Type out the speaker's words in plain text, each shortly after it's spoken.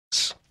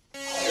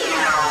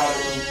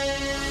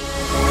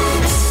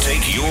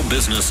your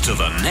business to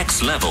the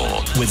next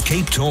level with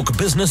Cape Talk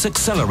Business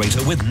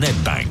Accelerator with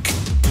Nedbank.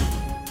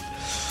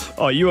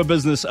 Are you a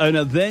business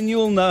owner? Then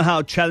you'll know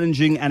how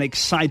challenging and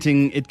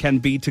exciting it can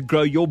be to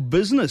grow your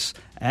business.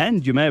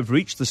 And you may have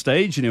reached the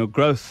stage in your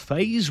growth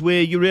phase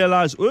where you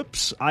realize,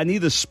 oops, I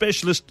need a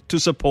specialist to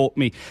support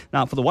me.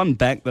 Now, for the one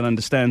bank that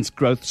understands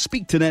growth,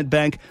 speak to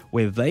Nedbank,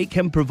 where they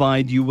can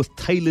provide you with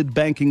tailored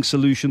banking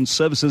solutions,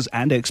 services,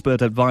 and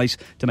expert advice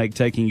to make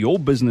taking your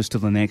business to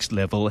the next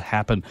level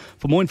happen.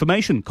 For more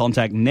information,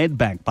 contact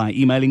Nedbank by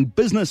emailing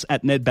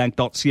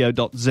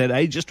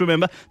business@nedbank.co.za. Just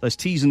remember, those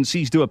T's and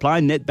C's do apply.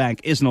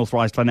 Nedbank is an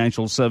authorized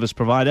financial service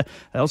provider,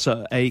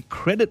 also a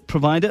credit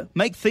provider.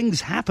 Make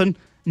things happen.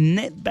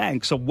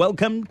 Nedbank. So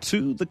welcome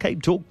to the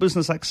Cape Talk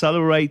Business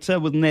Accelerator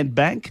with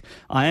Nedbank.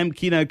 I am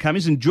Kino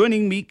Cummings, and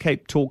joining me,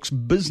 Cape Talk's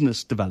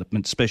business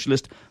development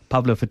specialist,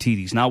 Pavlo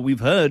Fatidis. Now,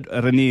 we've heard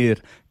Renier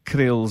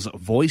Krill's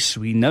voice.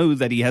 We know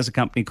that he has a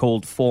company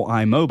called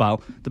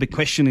 4iMobile. The big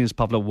question is,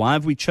 Pavlo, why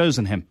have we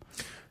chosen him?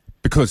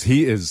 Because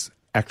he is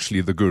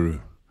actually the guru.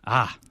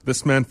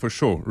 This man for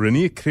sure.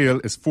 Renier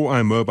Krill is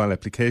 4iMobile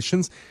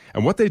Applications,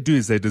 and what they do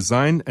is they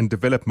design and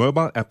develop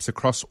mobile apps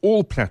across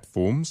all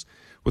platforms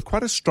with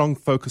quite a strong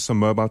focus on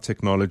mobile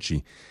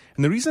technology.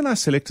 And the reason I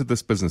selected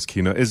this business,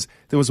 Kino, is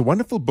there was a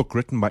wonderful book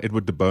written by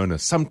Edward de Bono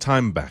some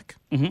time back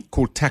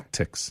called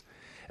Tactics.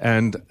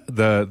 And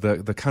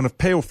the kind of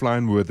payoff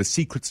line were the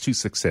secrets to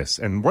success.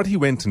 And what he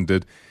went and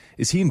did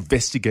is he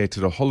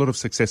investigated a whole lot of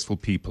successful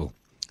people.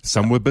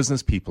 Some were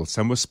business people,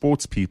 some were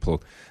sports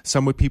people,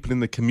 some were people in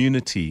the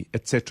community,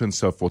 etc. and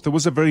so forth. There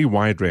was a very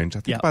wide range,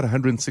 I think about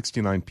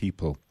 169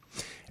 people.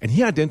 And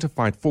he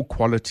identified 4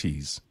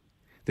 qualities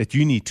that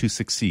you need to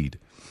succeed.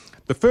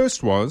 The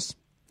first was,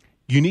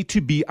 you need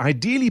to be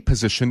ideally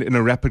positioned in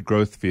a rapid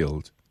growth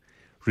field.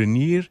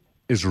 Renier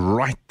is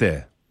right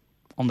there.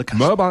 On the cusp.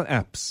 Mobile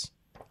apps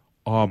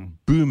are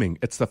booming.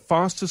 It's the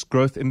fastest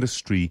growth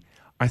industry,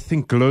 I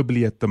think,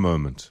 globally at the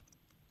moment.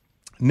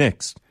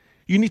 Next,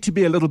 you need to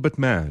be a little bit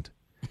mad.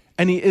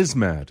 And he is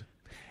mad.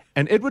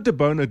 And Edward de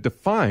Bono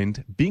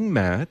defined being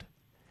mad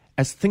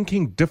as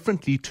thinking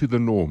differently to the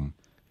norm.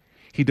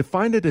 He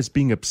defined it as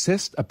being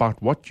obsessed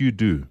about what you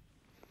do.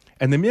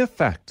 And the mere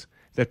fact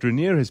that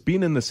Renier has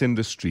been in this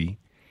industry,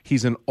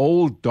 he's an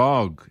old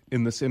dog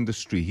in this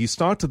industry. He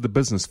started the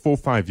business 4 or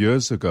 5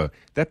 years ago.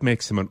 That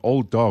makes him an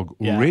old dog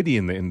already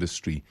in the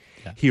industry.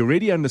 Yeah. He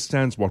already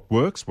understands what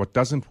works, what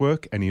doesn't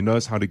work, and he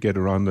knows how to get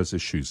around those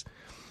issues.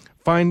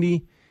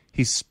 Finally,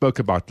 he spoke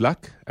about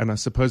luck, and I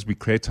suppose we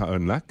create our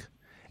own luck.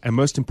 And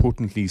most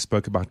importantly, he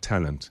spoke about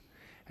talent.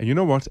 And you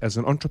know what? As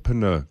an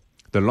entrepreneur,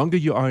 the longer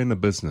you are in a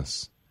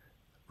business,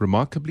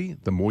 remarkably,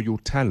 the more your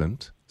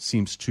talent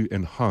seems to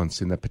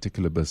enhance in that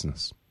particular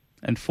business.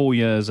 And 4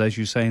 years, as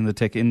you say, in the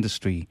tech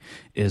industry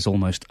is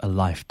almost a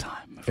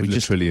lifetime. It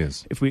literally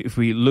is. If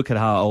we look at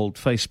how old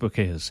Facebook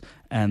is,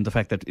 and the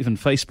fact that even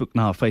Facebook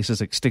now faces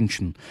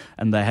extinction,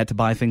 and they had to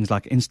buy things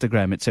like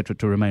Instagram, etc.,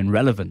 to remain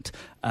relevant,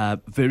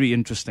 very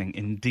interesting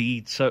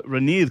indeed. So,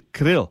 Renier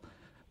Krill,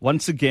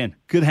 once again,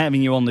 good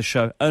having you on the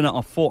show, owner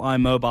of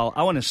 4iMobile.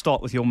 I want to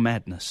start with your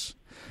madness.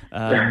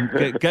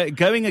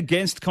 Going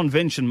against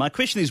convention. My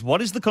question is,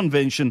 what is the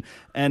convention,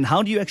 and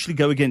how do you actually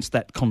go against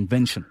that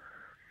convention?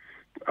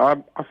 I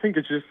think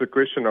it's just a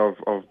question of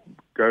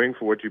going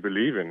for what you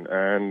believe in.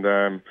 And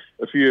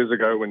a few years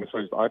ago, when the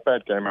first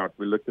iPad came out,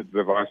 we looked at the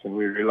device and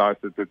we realized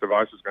that the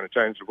device was going to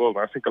change the world.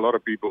 And I think a lot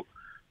of people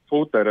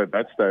thought that at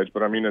that stage.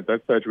 But I mean, at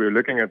that stage, we were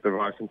looking at the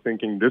device and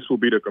thinking this will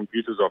be the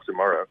computers of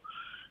tomorrow.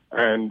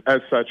 And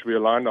as such, we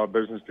aligned our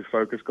business to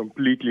focus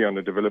completely on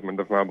the development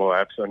of mobile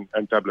apps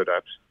and tablet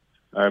apps.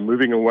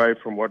 Moving away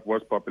from what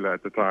was popular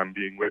at the time,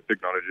 being web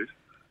technologies,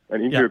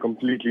 and into a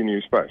completely new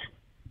space.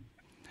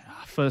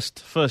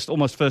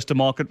 Almost first to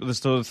market with this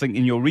sort of thing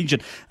in your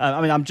region.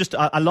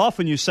 I laugh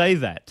when you say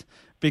that,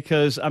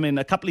 because, I mean,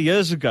 a couple of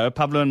years ago,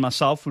 Pablo and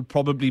myself would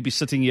probably be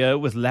sitting here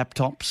with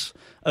laptops,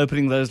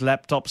 opening those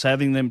laptops,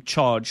 having them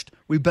charged.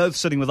 We're both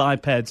sitting with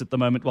iPads at the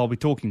moment while we're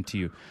talking to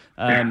you.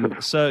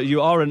 So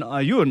you're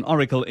an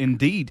oracle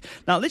indeed.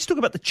 Now, let's talk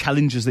about the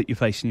challenges that you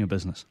face in your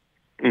business.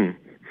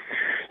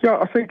 Yeah,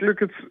 I think,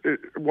 look, it's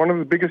one of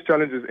the biggest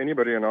challenges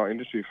anybody in our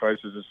industry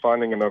faces is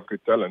finding enough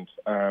good talent.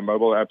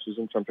 Mobile apps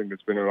isn't something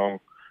that's been around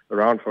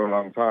for a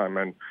long time.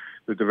 And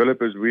the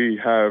developers we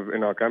have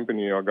in our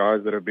company are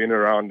guys that have been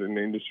around in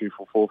the industry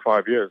for 4 or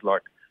 5 years,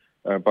 like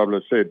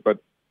Pablo said.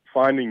 But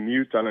finding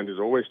new talent is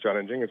always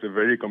challenging. It's a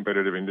very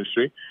competitive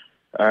industry.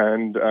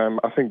 And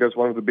I think that's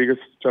one of the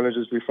biggest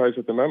challenges we face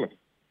at the moment.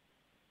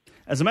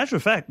 As a matter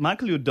of fact,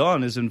 Michael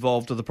Jordan is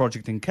involved with a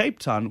project in Cape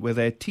Town where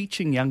they're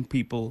teaching young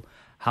people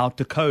how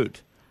to code,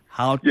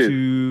 how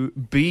to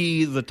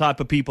be the type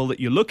of people that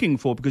you're looking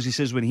for, because he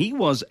says when he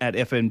was at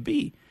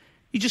FNB,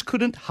 he just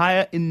couldn't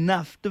hire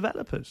enough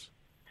developers.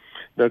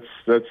 That's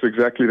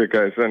exactly the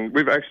case. And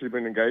we've actually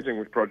been engaging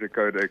with Project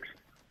Codex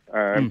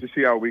to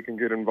see how we can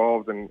get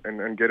involved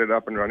and get it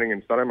up and running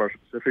in Stellenbosch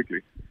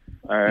specifically.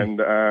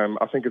 And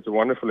I think it's a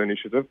wonderful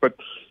initiative. But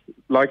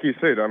like you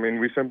said, I mean,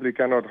 we simply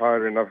cannot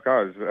hire enough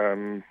guys.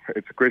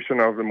 It's a question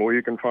of the more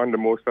you can find, the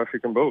more stuff you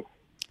can build.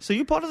 So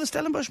you're part of the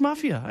Stellenbosch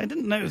Mafia. I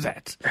didn't know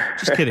that.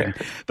 Just kidding.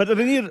 But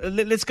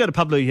let's go to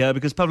Pablo here,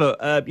 because Pablo,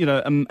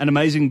 an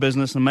amazing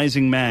business, an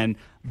amazing man,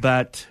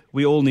 but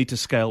we all need to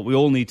scale. We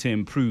all need to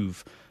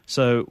improve.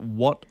 So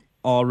what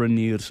are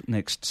Renier's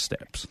next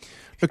steps?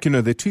 Look, there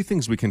are two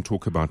things we can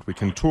talk about. We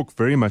can talk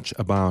very much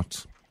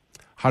about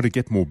how to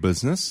get more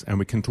business, and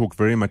we can talk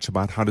very much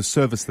about how to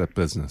service that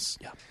business.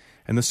 Yeah.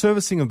 And the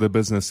servicing of the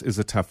business is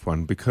a tough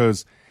one,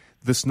 because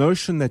this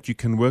notion that you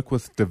can work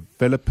with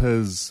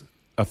developers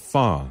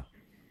afar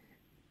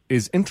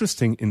is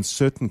interesting in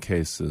certain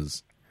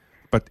cases,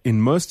 but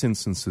in most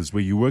instances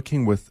where you're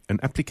working with an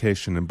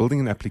application and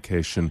building an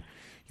application,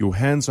 your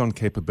hands-on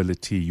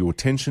capability, your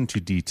attention to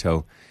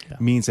detail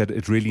means that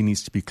it really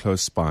needs to be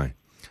close by.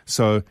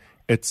 So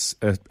it's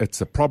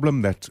a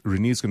problem that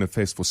Renier's going to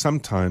face for some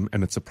time,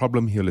 and it's a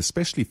problem he'll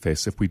especially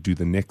face if we do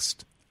the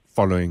next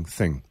following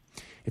thing.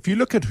 If you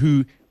look at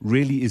who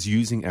really is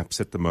using apps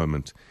at the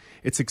moment,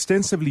 it's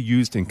extensively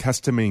used in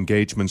customer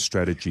engagement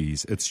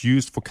strategies. It's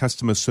used for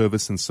customer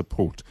service and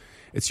support.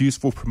 It's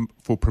used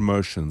for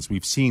promotions.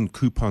 We've seen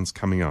coupons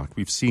coming out.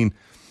 We've seen,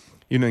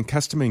 in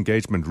customer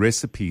engagement,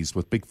 recipes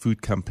with big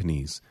food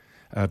companies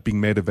being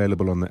made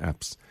available on the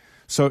apps.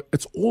 So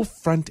it's all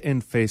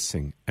front-end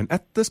facing. And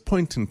at this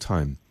point in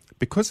time,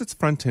 because it's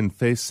front-end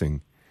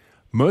facing,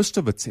 most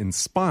of it's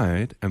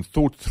inspired and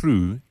thought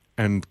through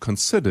and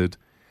considered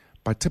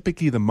by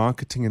typically the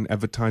marketing and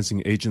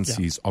advertising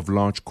agencies of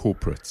large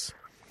corporates.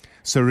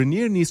 So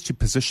Renier needs to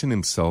position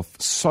himself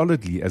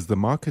solidly as the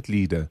market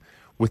leader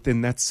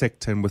within that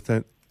sector and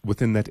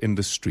within that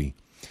industry.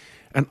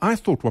 And I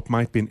thought what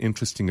might be an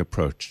interesting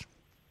approach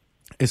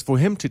is for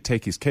him to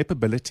take his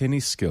capability and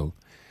his skill,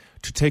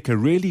 to take a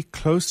really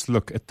close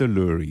look at the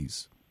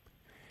lorries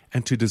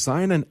and to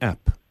design an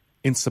app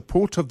in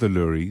support of the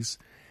lorries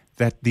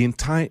that the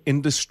entire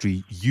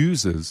industry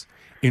uses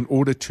in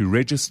order to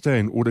register,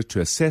 in order to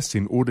assess,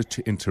 in order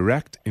to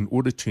interact, in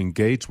order to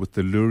engage with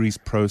the lorries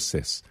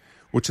process,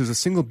 which is the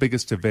single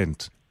biggest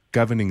event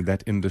governing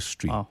that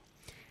industry. Wow.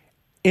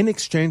 In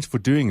exchange for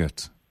doing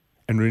it,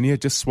 and Renier,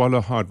 just swallow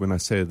hard when I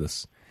say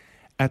this,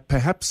 at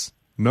perhaps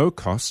no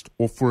cost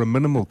or for a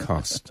minimal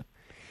cost,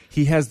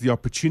 he has the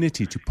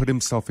opportunity to put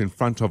himself in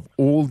front of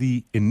all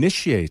the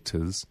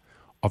initiators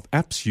of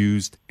apps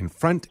used in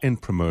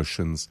front-end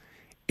promotions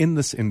in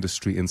this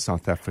industry in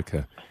South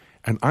Africa.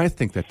 And I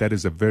think that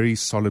is a very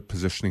solid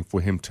positioning for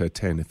him to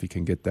attain if he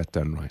can get that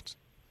done right.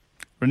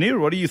 Renier,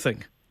 what do you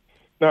think?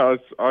 No,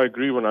 I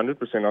agree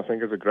 100%. I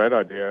think it's a great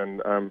idea.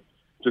 And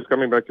just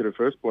coming back to the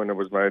first point that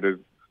was made, is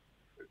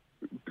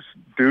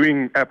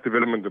doing app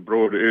development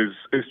abroad is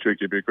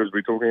tricky, because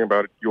we're talking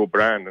about your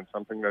brand and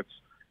something that's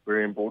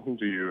very important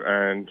to you.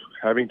 And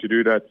having to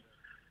do that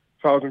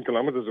 1,000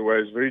 kilometers away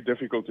is very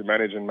difficult to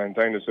manage and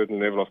maintain a certain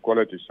level of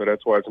quality. So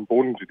that's why it's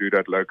important to do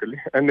that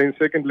locally. And then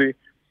secondly,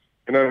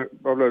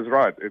 Pablo is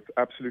right. It's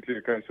absolutely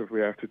a case of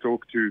we have to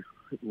talk to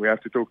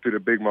the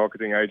big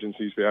marketing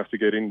agencies. We have to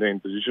get in there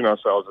and position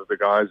ourselves as the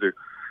guys who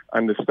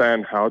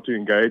understand how to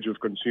engage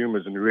with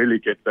consumers and really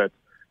get that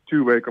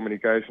two-way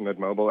communication that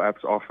mobile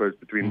apps offers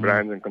between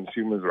brands and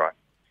consumers right.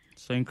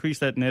 So increase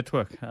that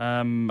network.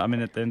 At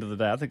the end of the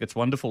day, I think it's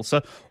wonderful.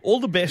 So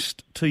all the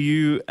best to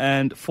you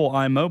and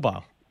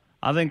 4iMoblie.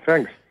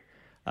 Thanks.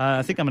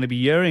 I think I'm going to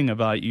be hearing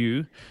about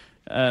you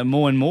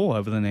more and more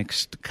over the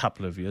next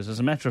couple of years. As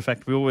a matter of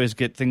fact, we always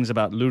get things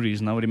about lorries,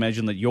 and I would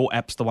imagine that your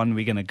app's the one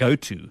we're going to go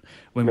to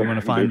when we want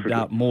to find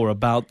out more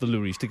about the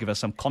lorries, to give us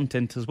some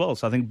content as well.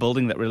 So I think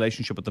building that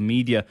relationship with the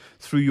media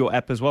through your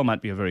app as well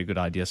might be a very good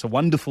idea. So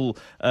wonderful,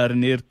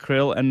 Renier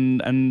Kriel,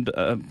 and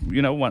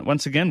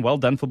once again, well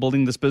done for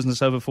building this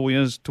business over 4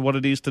 years to what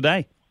it is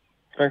today.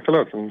 Thanks a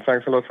lot, and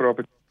thanks a lot for the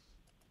opportunity.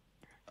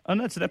 Oh,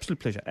 no, it's an absolute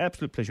pleasure.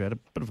 Absolute pleasure. I had a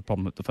bit of a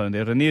problem with the phone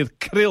there. Renier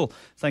Kriel,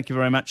 thank you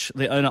very much,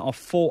 the owner of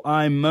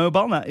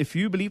 4iMoblie. Now, if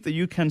you believe that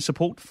you can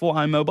support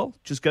 4iMoblie,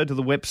 just go to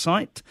the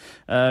website,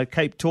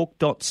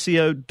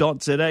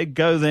 capetalk.co.za.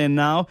 Go there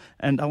now.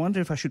 And I wonder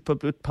if I should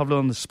put Pablo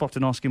on the spot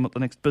and ask him what the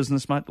next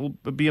business might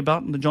be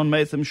about in the John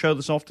Maytham show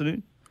this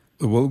afternoon.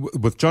 Well,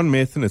 with John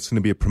Maytham, it's going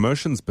to be a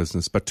promotions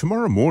business. But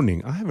tomorrow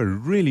morning, I have a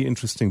really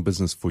interesting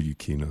business for you,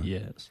 Kino.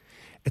 Yes.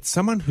 It's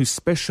someone who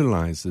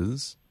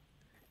specializes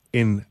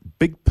in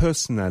big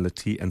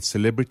personality and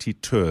celebrity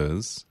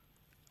tours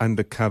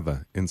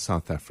undercover in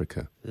South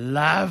Africa.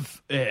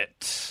 Love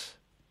it.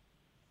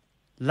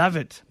 Love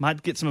it.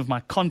 Might get some of my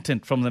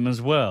content from them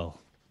as well.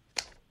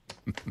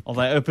 Are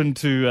they open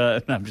to...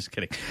 no, I'm just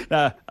kidding.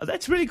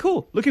 That's really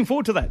cool. Looking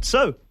forward to that.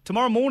 So,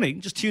 tomorrow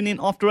morning, just tune in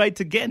after 8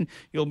 again.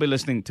 You'll be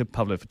listening to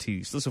Pablo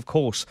Fatih. This, of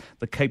course,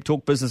 the Cape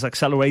Talk Business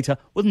Accelerator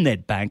with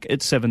Nedbank.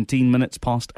 It's 17 minutes past